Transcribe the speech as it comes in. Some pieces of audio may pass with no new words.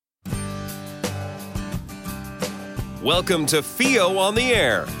Welcome to FIO on the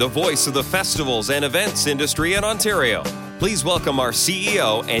Air, the voice of the festivals and events industry in Ontario. Please welcome our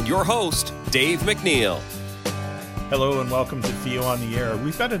CEO and your host, Dave McNeil. Hello and welcome to FIO on the Air.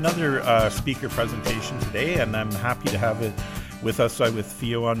 We've got another speaker presentation today, and I'm happy to have it with us with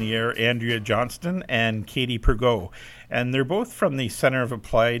FIO on the Air, Andrea Johnston and Katie Pergot. And they're both from the Center of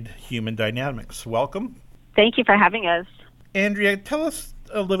Applied Human Dynamics. Welcome. Thank you for having us. Andrea, tell us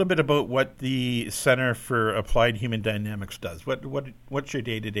a little bit about what the Center for Applied Human Dynamics does. What's your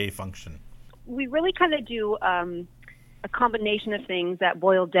day-to-day function? We really kind of do a combination of things that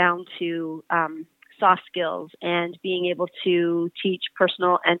boil down to soft skills and being able to teach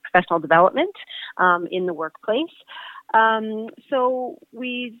personal and professional development in the workplace. So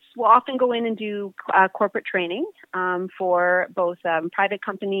we will often go in and do corporate training for both private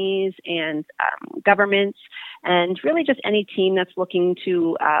companies and governments, and really just any team that's looking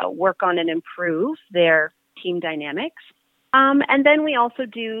to work on and improve their team dynamics. And then we also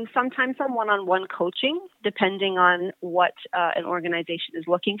do sometimes some one-on-one coaching, depending on what an organization is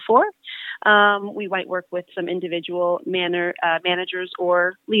looking for. We might work with some individual managers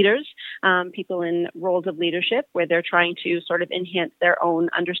or leaders, people in roles of leadership, where they're trying to sort of enhance their own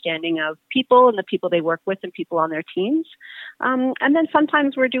understanding of people and the people they work with and people on their teams. And then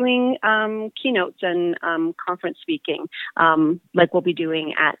sometimes we're doing keynotes and conference speaking, like we'll be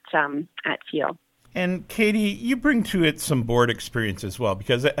doing at FIO. And Katie, you bring to it some board experience as well,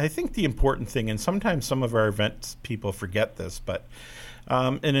 because I think the important thing, and sometimes some of our events people forget this, but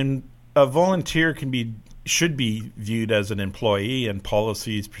a volunteer should be viewed as an employee, and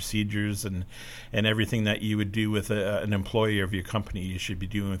policies, procedures, and everything that you would do with an employee of your company, you should be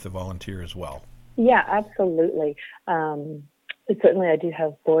doing with a volunteer as well. Yeah, absolutely. Certainly, I do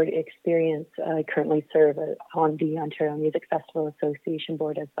have board experience. I currently serve on the Ontario Music Festival Association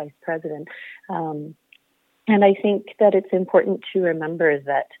board as vice president. And I think that it's important to remember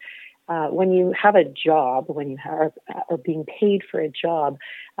that when you have a job, when you are being paid for a job,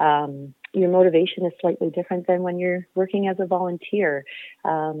 your motivation is slightly different than when you're working as a volunteer.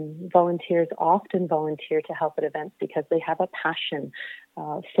 Volunteers often volunteer to help at events because they have a passion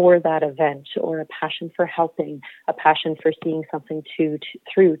for that event, or a passion for helping, a passion for seeing something through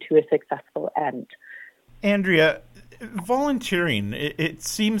to a successful end. Andrea, volunteering, it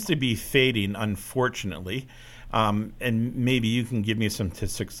seems to be fading, unfortunately, and maybe you can give me some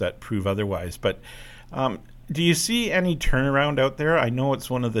statistics that prove otherwise, but do you see any turnaround out there? I know it's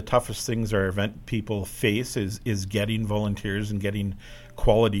one of the toughest things our event people face is getting volunteers and getting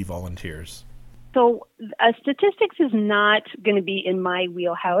quality volunteers. So statistics is not going to be in my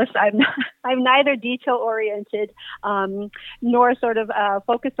wheelhouse. I'm neither detail-oriented nor sort of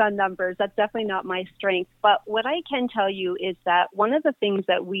focused on numbers. That's definitely not my strength. But what I can tell you is that one of the things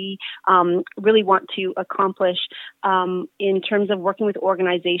that we really want to accomplish in terms of working with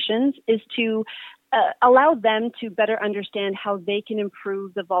organizations is to allow them to better understand how they can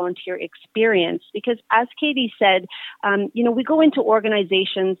improve the volunteer experience. Because as Katie said, we go into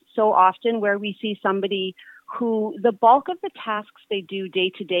organizations so often where we see somebody who the bulk of the tasks they do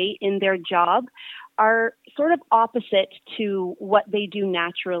day to day in their job are sort of opposite to what they do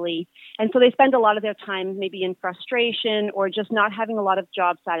naturally. And so they spend a lot of their time maybe in frustration or just not having a lot of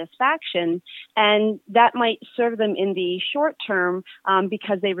job satisfaction. And that might serve them in the short term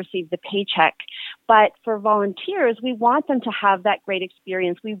because they receive the paycheck. But for volunteers, we want them to have that great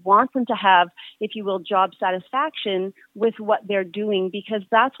experience. We want them to have, if you will, job satisfaction with what they're doing, because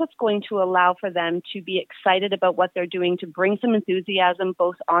that's what's going to allow for them to be excited about what they're doing, to bring some enthusiasm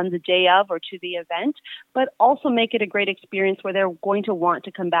both on the day of or to the event, but also make it a great experience where they're going to want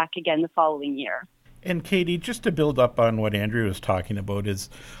to come back again the following year. And Katie, just to build up on what Andrew was talking about, is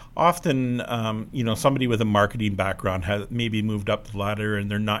often, somebody with a marketing background has maybe moved up the ladder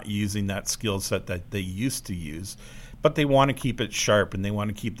and they're not using that skill set that they used to use, but they want to keep it sharp and they want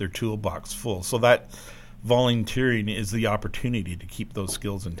to keep their toolbox full. So that volunteering is the opportunity to keep those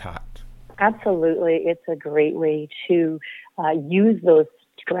skills intact. Absolutely. It's a great way to use those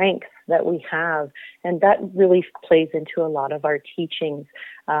strengths that we have, and that really plays into a lot of our teachings.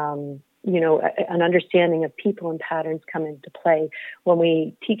 An understanding of people and patterns come into play. When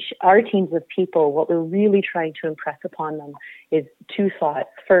we teach our teams of people, what we're really trying to impress upon them is two thoughts.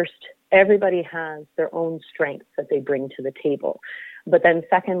 First, everybody has their own strengths that they bring to the table. But then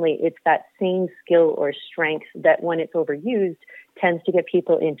secondly, it's that same skill or strength that when it's overused tends to get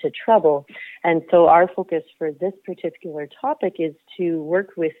people into trouble. And so our focus for this particular topic is to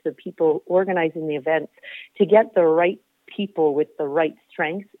work with the people organizing the events to get the right people with the right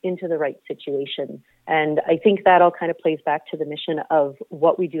strengths into the right situations. And I think that all kind of plays back to the mission of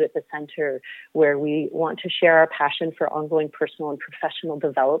what we do at the center, where we want to share our passion for ongoing personal and professional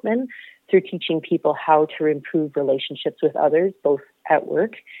development through teaching people how to improve relationships with others, both at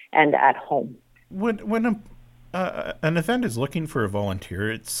work and at home. When an event is looking for a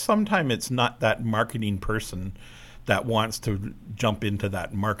volunteer, sometimes it's not that marketing person that wants to jump into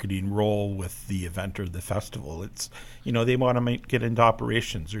that marketing role with the event or the festival. It's, they want to get into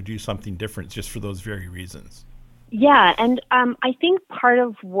operations or do something different just for those very reasons. Yeah, and I think part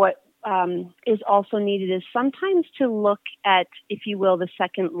of what is also needed is sometimes to look at, if you will, the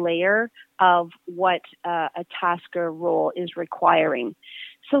second layer of what a task or role is requiring.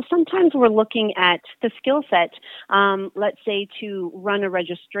 So sometimes we're looking at the skill set, let's say, to run a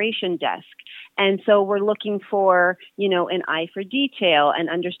registration desk. And so we're looking for, an eye for detail and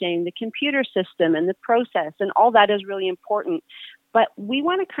understanding the computer system and the process, and all that is really important. But we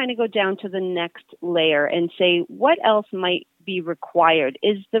want to kind of go down to the next layer and say, what else might be required?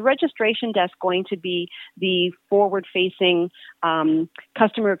 Is the registration desk going to be the forward-facing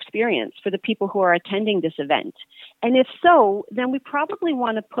customer experience for the people who are attending this event? And if so, then we probably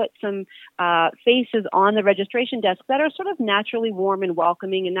want to put some faces on the registration desk that are sort of naturally warm and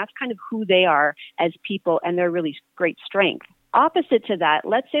welcoming, and that's kind of who they are as people and their really great strength. Opposite to that,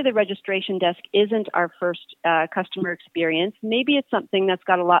 let's say the registration desk isn't our first customer experience. Maybe it's something that's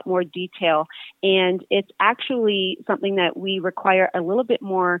got a lot more detail, and it's actually something that we require a little bit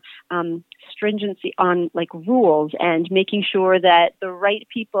more stringency on, like rules, and making sure that the right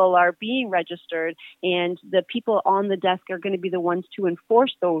people are being registered and the people on the desk are going to be the ones to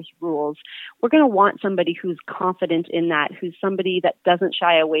enforce those rules. We're going to want somebody who's confident in that, who's somebody that doesn't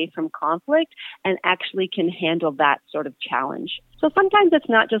shy away from conflict and actually can handle that sort of challenge. So sometimes it's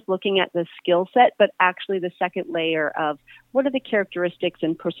not just looking at the skill set, but actually the second layer of what are the characteristics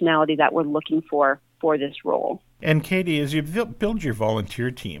and personality that we're looking for this role. And Katie, as you build your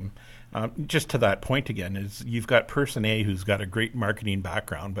volunteer team, just to that point again, is you've got person A who's got a great marketing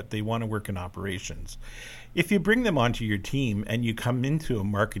background, but they want to work in operations. If you bring them onto your team and you come into a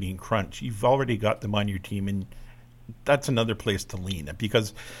marketing crunch, you've already got them on your team, and that's another place to lean,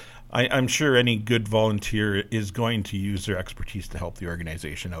 because I'm sure any good volunteer is going to use their expertise to help the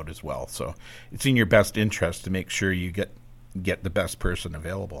organization out as well. So it's in your best interest to make sure you get the best person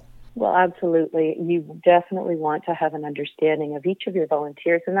available. Well, absolutely. You definitely want to have an understanding of each of your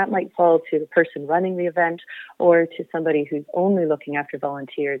volunteers, and that might fall to the person running the event or to somebody who's only looking after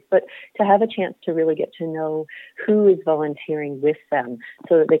volunteers, but to have a chance to really get to know who is volunteering with them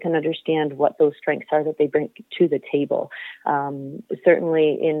so that they can understand what those strengths are that they bring to the table.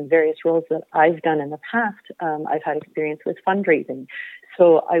 Certainly in various roles that I've done in the past, I've had experience with fundraising.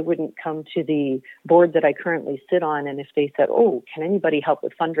 So I wouldn't come to the board that I currently sit on, and if they said, oh, can anybody help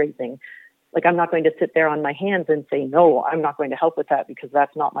with fundraising? Like, I'm not going to sit there on my hands and say, no, I'm not going to help with that because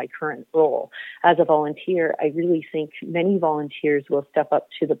that's not my current role. As a volunteer, I really think many volunteers will step up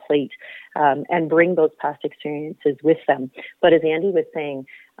to the plate and bring those past experiences with them. But as Andy was saying,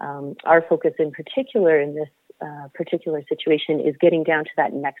 our focus in particular in this particular situation is getting down to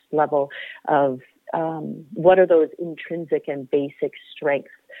that next level of what are those intrinsic and basic strengths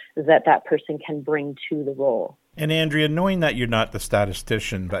that person can bring to the role. And Andrea, knowing that you're not the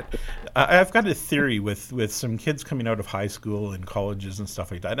statistician, but I've got a theory with some kids coming out of high school and colleges and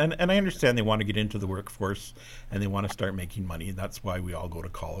stuff like that. And I understand they want to get into the workforce and they want to start making money. And that's why we all go to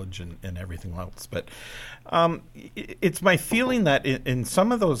college and everything else. But it's my feeling that in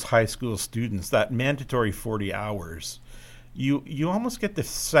some of those high school students, that mandatory 40 hours, you almost get the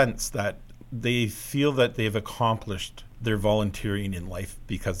sense that they feel that they've accomplished their volunteering in life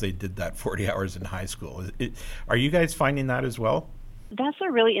because they did that 40 hours in high school. Are you guys finding that as well? That's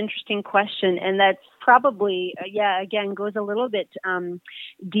a really interesting question, and that's probably, again, goes a little bit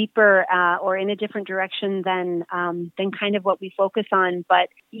deeper or in a different direction than kind of what we focus on. But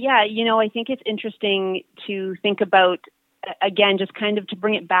yeah, I think it's interesting to think about, again, just kind of to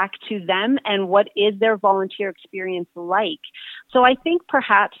bring it back to them and what is their volunteer experience like. So I think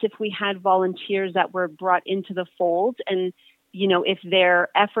perhaps if we had volunteers that were brought into the fold and, if their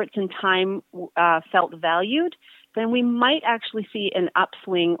efforts and time felt valued, then we might actually see an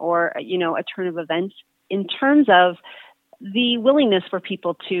upswing or, a turn of events in terms of the willingness for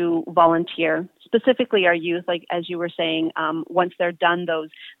people to volunteer, specifically our youth, like as you were saying, once they're done those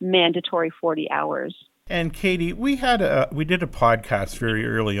mandatory 40 hours. And Katie, we did a podcast very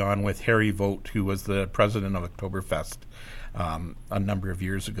early on with Harry Vogt, who was the president of Oktoberfest a number of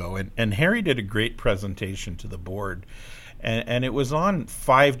years ago. And Harry did a great presentation to the board. And it was on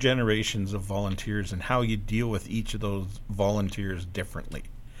 5 generations of volunteers and how you deal with each of those volunteers differently.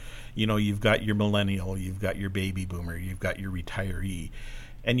 You've got your millennial, you've got your baby boomer, you've got your retiree,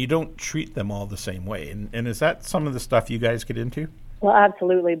 and you don't treat them all the same way. And is that some of the stuff you guys get into? Well,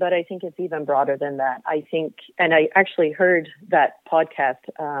 absolutely. But I think it's even broader than that. I think, and I actually heard that podcast,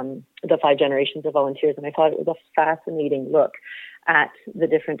 The 5 Generations of Volunteers, and I thought it was a fascinating look at the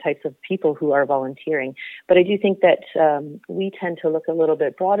different types of people who are volunteering. But I do think that we tend to look a little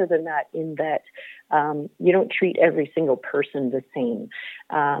bit broader than that, in that you don't treat every single person the same.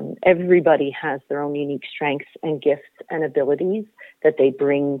 Everybody has their own unique strengths and gifts and abilities that they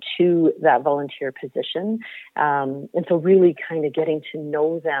bring to that volunteer position. And so really kind of getting to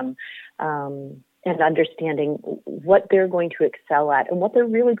know them and understanding what they're going to excel at and what they're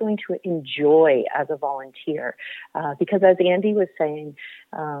really going to enjoy as a volunteer. Because as Andy was saying,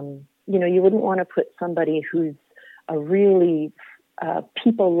 you wouldn't want to put somebody who's a really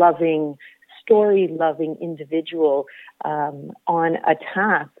people-loving, story-loving individual on a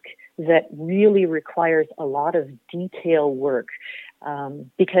task that really requires a lot of detail work,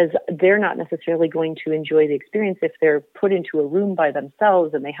 because they're not necessarily going to enjoy the experience if they're put into a room by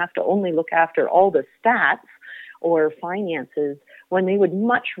themselves and they have to only look after all the stats or finances, when they would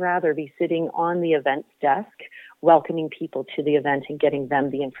much rather be sitting on the events desk, welcoming people to the event and getting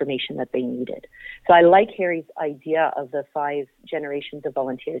them the information that they needed. So I like Harry's idea of the 5 generations of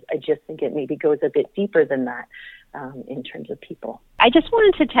volunteers. I just think it maybe goes a bit deeper than that in terms of people. I just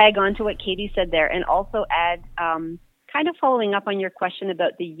wanted to tag on to what Katie said there and also add, kind of following up on your question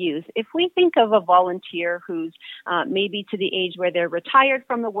about the youth. If we think of a volunteer who's maybe to the age where they're retired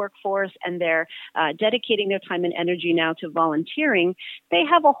from the workforce and they're dedicating their time and energy now to volunteering, they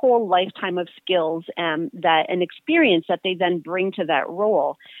have a whole lifetime of skills and experience that they then bring to that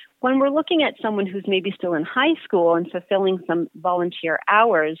role. When we're looking at someone who's maybe still in high school and fulfilling some volunteer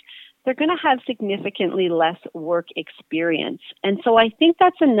hours, they're going to have significantly less work experience. And so I think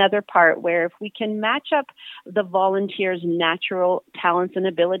that's another part where if we can match up the volunteers' natural talents and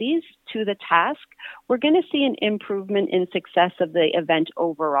abilities to the task, we're going to see an improvement in success of the event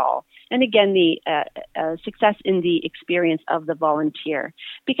overall. And again, the success in the experience of the volunteer,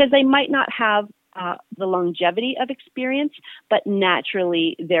 because they might not have the longevity of experience, but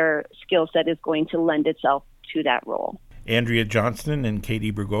naturally their skill set is going to lend itself to that role. Andrea Johnston and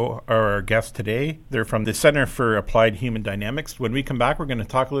Katie Bourgault are our guests today. They're from the Center for Applied Human Dynamics. When we come back, we're going to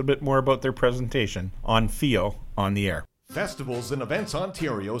talk a little bit more about their presentation on FEO on the Air. Festivals and Events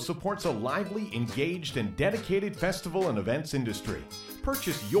Ontario supports a lively, engaged, and dedicated festival and events industry.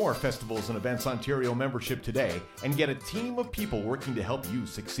 Purchase your Festivals and Events Ontario membership today and get a team of people working to help you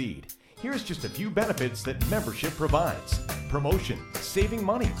succeed. Here's just a few benefits that membership provides: promotion, saving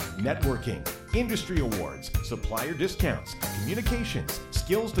money, networking, industry awards, supplier discounts, communications,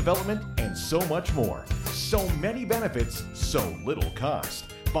 skills development, and so much more. So many benefits, so little cost.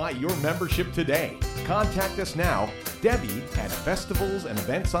 Buy your membership today. Contact us now, Debbie at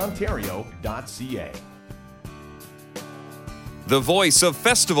festivalsandeventsontario.ca. The voice of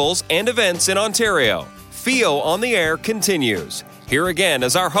festivals and events in Ontario. FEO on the Air continues. Here again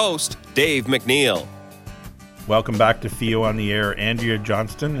is our host, Dave McNeil. Welcome back to FEO on the Air. Andrea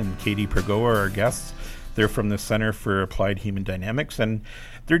Johnston and Katie Bourgault are our guests. They're from the Center for Applied Human Dynamics, and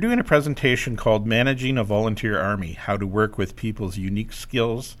they're doing a presentation called Managing a Volunteer Army, How to Work with People's Unique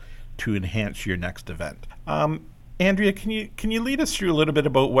Skills to Enhance Your Next Event. Andrea, can you lead us through a little bit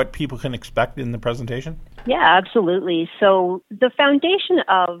about what people can expect in the presentation? Yeah, absolutely. So the foundation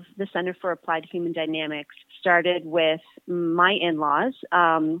of the Center for Applied Human Dynamics started with my in-laws,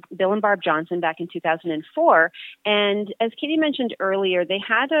 Bill and Barb Johnson, back in 2004. And as Katie mentioned earlier, they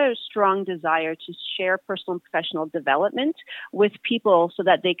had a strong desire to share personal and professional development with people so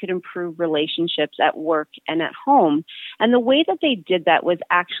that they could improve relationships at work and at home. And the way that they did that was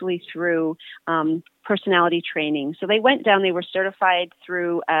actually through personality training. So they went down, they were certified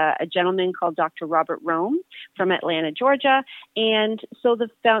through a gentleman called Dr. Robert Rome from Atlanta, Georgia. And so the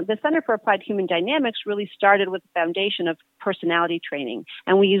Center for Applied Human Dynamics really started with the foundation of personality training,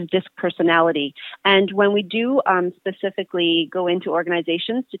 and we use DISC personality. And when we do specifically go into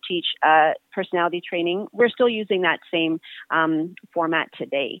organizations to teach personality training, we're still using that same format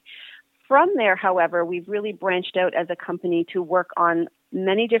today. From there, however, we've really branched out as a company to work on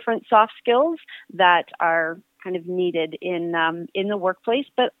many different soft skills that are kind of needed in the workplace,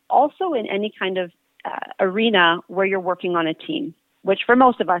 but also in any kind of arena where you're working on a team, which for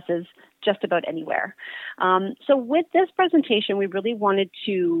most of us is just about anywhere. So with this presentation, we really wanted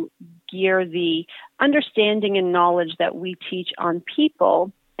to gear the understanding and knowledge that we teach on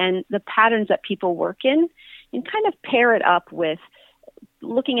people and the patterns that people work in, and kind of pair it up with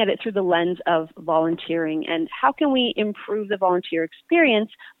looking at it through the lens of volunteering and how can we improve the volunteer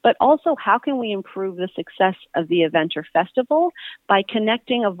experience, but also how can we improve the success of the event or festival by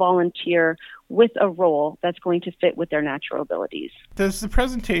connecting a volunteer with a role that's going to fit with their natural abilities. Does the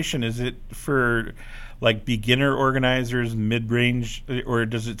presentation, is it for like beginner organizers, mid-range, or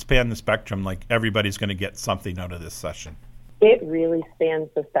does it span the spectrum, like everybody's going to get something out of this session? It really spans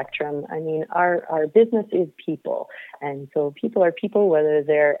the spectrum. I mean, our business is people. And so people are people, whether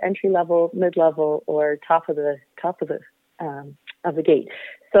they're entry level, mid level, or top of the gate.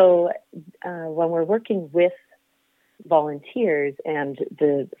 So when we're working with volunteers and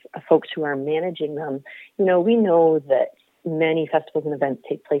the folks who are managing them, we know that many festivals and events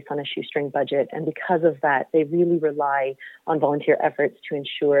take place on a shoestring budget, and because of that, they really rely on volunteer efforts to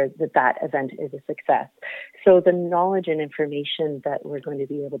ensure that that event is a success. So the knowledge and information that we're going to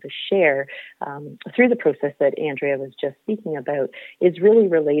be able to share through the process that Andrea was just speaking about is really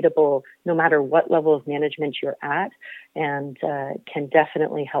relatable no matter what level of management you're at, and can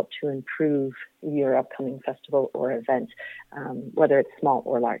definitely help to improve your upcoming festival or event, whether it's small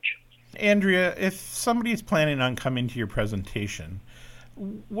or large. Andrea, if somebody's planning on coming to your presentation,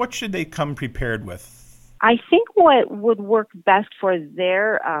 what should they come prepared with? I think what would work best for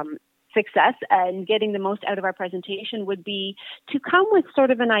their success and getting the most out of our presentation would be to come with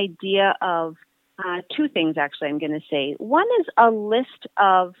sort of an idea of two things, actually, I'm going to say. One is a list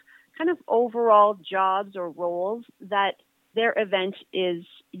of kind of overall jobs or roles that their event is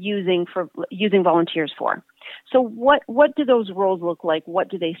using volunteers for. So what do those roles look like? What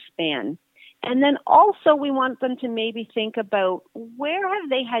do they span? And then also we want them to maybe think about where have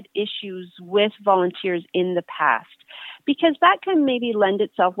they had issues with volunteers in the past? Because that can maybe lend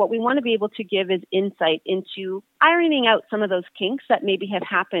itself. What we want to be able to give is insight into ironing out some of those kinks that maybe have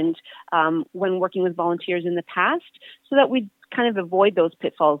happened when working with volunteers in the past, so that we kind of avoid those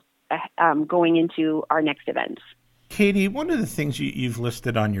pitfalls going into our next events. Katie, one of the things you've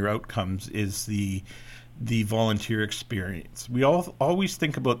listed on your outcomes is the volunteer experience. We always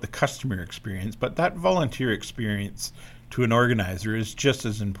think about the customer experience, but that volunteer experience to an organizer is just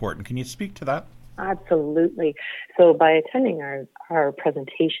as important. Can you speak to that? Absolutely. So by attending our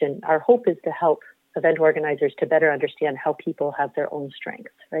presentation, our hope is to help event organizers to better understand how people have their own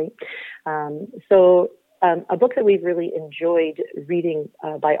strengths, right? A book that we've really enjoyed reading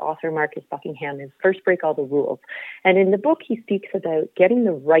by author Marcus Buckingham is First Break All the Rules. And in the book, he speaks about getting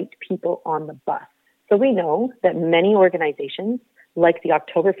the right people on the bus. So we know that many organizations, like the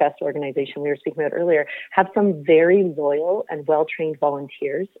Oktoberfest organization we were speaking about earlier, have some very loyal and well-trained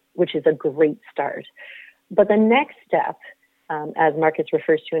volunteers, which is a great start. But the next step, as Marcus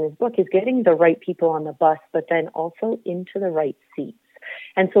refers to in his book, is getting the right people on the bus, but then also into the right seats.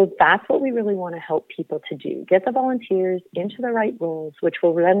 And so that's what we really want to help people to do. Get the volunteers into the right roles, which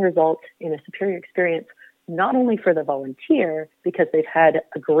will then result in a superior experience, not only for the volunteer, because they've had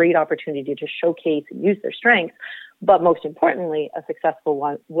a great opportunity to showcase and use their strengths, but most importantly, a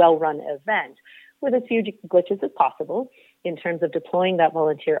successful, well-run event with as few glitches as possible in terms of deploying that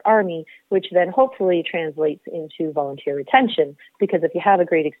volunteer army, which then hopefully translates into volunteer retention. Because if you have a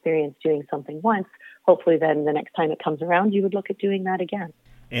great experience doing something once, hopefully then the next time it comes around, you would look at doing that again.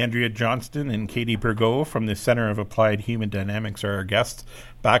 Andrea Johnston and Katie Burgo from the Center of Applied Human Dynamics are our guests.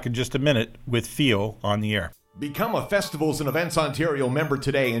 Back in just a minute with Theo on the air. Become a Festivals and Events Ontario member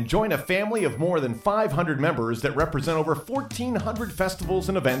today and join a family of more than 500 members that represent over 1,400 festivals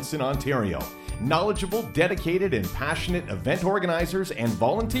and events in Ontario. Knowledgeable, dedicated, and passionate event organizers and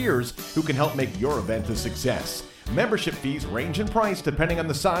volunteers who can help make your event a success. Membership fees range in price depending on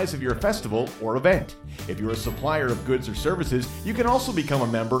the size of your festival or event. If you're a supplier of goods or services, you can also become a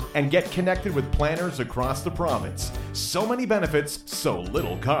member and get connected with planners across the province. So many benefits, so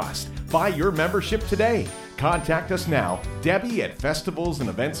little cost. Buy your membership today. Contact us now, Debbie at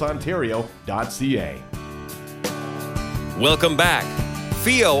festivalsandeventsontario.ca. Welcome back.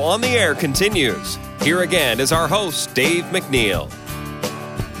 Theo on the Air continues. Here again is our host, Dave McNeil.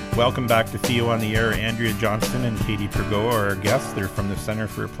 Welcome back to Theo on the Air. Andrea Johnston and Katie Burgo are our guests. They're from the Center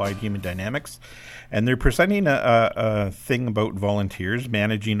for Applied Human Dynamics, and they're presenting a thing about volunteers,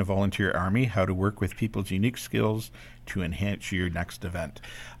 managing a volunteer army, how to work with people's unique skills to enhance your next event.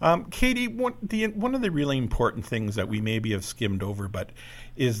 Katie, one of the really important things that we maybe have skimmed over, but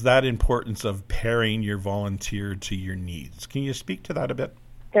is that importance of pairing your volunteer to your needs. Can you speak to that a bit?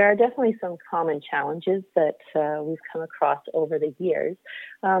 There are definitely some common challenges that we've come across over the years.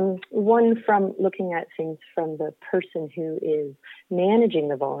 One from looking at things from the person who is managing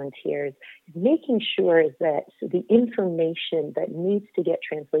the volunteers, making sure that the information that needs to get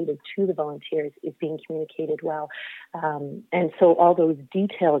translated to the volunteers is being communicated well. And so all those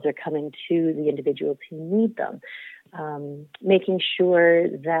details are coming to the individuals who need them. Making sure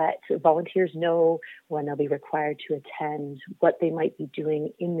that volunteers know when they'll be required to attend, what they might be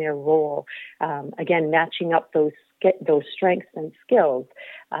doing in their role. Again, matching up those strengths and skills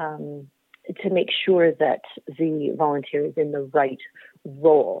to make sure that the volunteer is in the right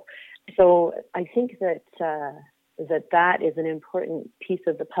role. So I think that that is an important piece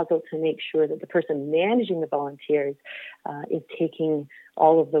of the puzzle to make sure that the person managing the volunteers is taking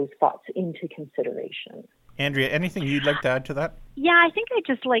all of those thoughts into consideration. Andrea, anything you'd like to add to that? Yeah, I think I'd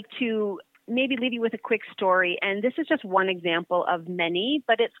just like to maybe leave you with a quick story. And this is just one example of many,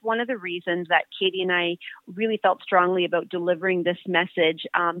 but it's one of the reasons that Katie and I really felt strongly about delivering this message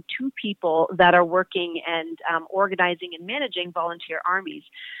to people that are working and organizing and managing volunteer armies.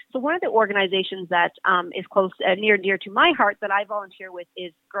 So one of the organizations that is close, near to my heart that I volunteer with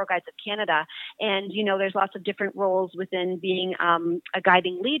is Girl Guides of Canada. And, you know, there's lots of different roles within being a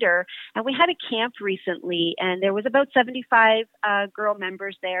guiding leader. And we had a camp recently, and there was about 75 girl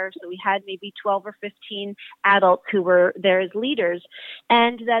members there. So we had maybe 12 or 15 adults who were there as leaders.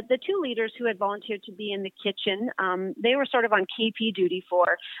 And that the two leaders who had volunteered to be in the kitchen, they were sort of on KP duty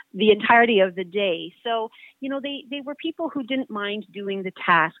for the entirety of the day. So, you know, they were people who didn't mind doing the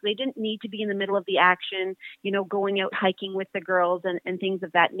task. They didn't need to be in the middle of the action, you know, going out hiking with the girls and things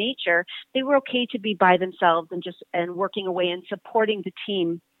of that nature. They were okay to be by themselves and working away and supporting the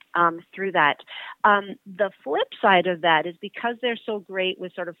team through that. The flip side of that is because they're so great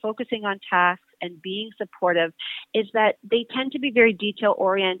with sort of focusing on tasks and being supportive is that they tend to be very detail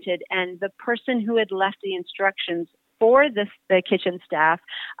oriented, and the person who had left the instructions for the kitchen staff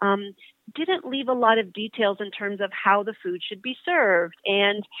didn't leave a lot of details in terms of how the food should be served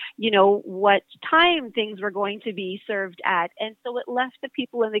and, you know, what time things were going to be served at. And so it left the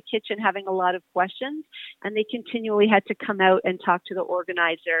people in the kitchen having a lot of questions, and they continually had to come out and talk to the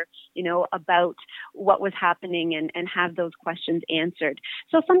organizer, you know, about what was happening and have those questions answered.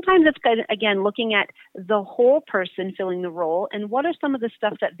 So sometimes it's good, again, looking at the whole person filling the role and what are some of the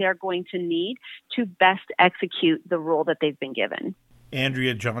stuff that they're going to need to best execute the role that they've been given.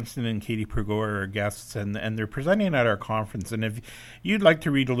 Andrea Johnston and Katie Pergor are our guests, and they're presenting at our conference. And if you'd like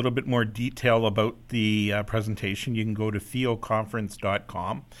to read a little bit more detail about the presentation, you can go to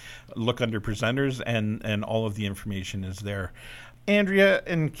fioconference.com, look under presenters, and all of the information is there. Andrea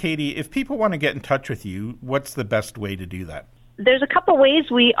and Katie, if people want to get in touch with you, what's the best way to do that? There's a couple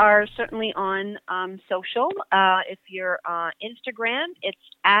ways. We are certainly on social. If you're on Instagram, it's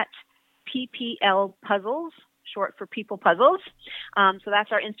at PPL Puzzles, short for People Puzzles. So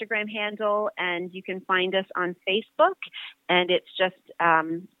that's our Instagram handle, and you can find us on Facebook, and it's just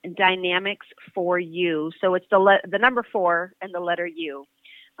Dynamics for You. So it's the number 4 and the letter U.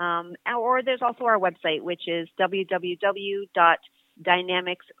 Or there's also our website, which is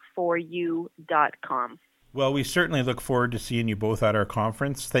www.dynamics4u.com. Well, we certainly look forward to seeing you both at our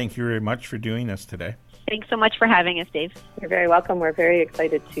conference. Thank you very much for doing this today. Thanks so much for having us, Dave. You're very welcome. We're very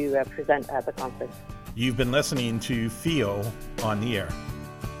excited to present at the conference. You've been listening to FIO on the Air.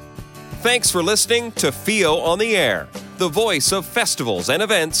 Thanks for listening to FIO on the Air, the voice of festivals and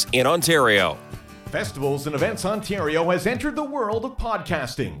events in Ontario. Festivals and Events Ontario has entered the world of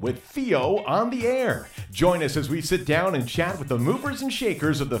podcasting with FIO on the Air. Join us as we sit down and chat with the movers and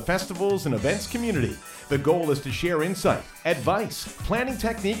shakers of the festivals and events community. The goal is to share insight, advice, planning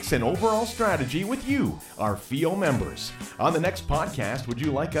techniques, and overall strategy with you, our FIO members. On the next podcast, would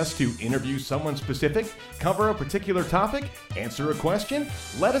you like us to interview someone specific, cover a particular topic, answer a question?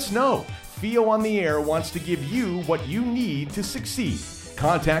 Let us know. FIO on the Air wants to give you what you need to succeed.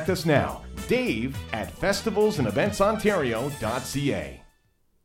 Contact us now, Dave at festivalsandeventsontario.ca.